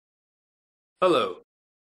Hello.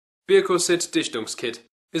 BIRKOSIT Dichtungskitt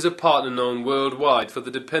is a partner known worldwide for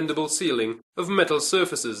the dependable sealing of metal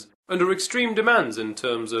surfaces under extreme demands in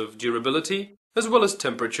terms of durability as well as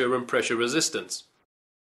temperature and pressure resistance.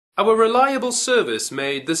 Our reliable service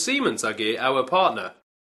made the Siemens AG our partner.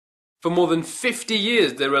 For more than 50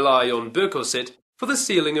 years they rely on BIRKOSIT for the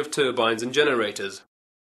sealing of turbines and generators.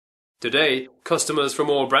 Today, customers from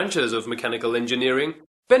all branches of mechanical engineering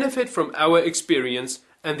benefit from our experience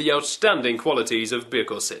and the outstanding qualities of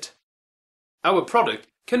BIRKOSIT. Our product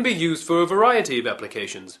can be used for a variety of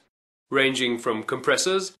applications, ranging from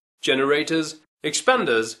compressors, generators,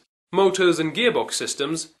 expanders, motors and gearbox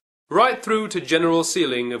systems, right through to general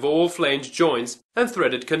sealing of all flange joints and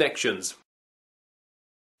threaded connections.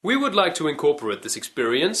 We would like to incorporate this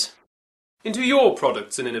experience into your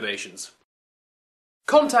products and innovations.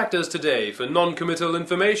 Contact us today for non-committal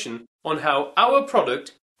information on how our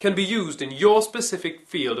product can be used in your specific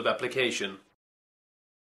field of application.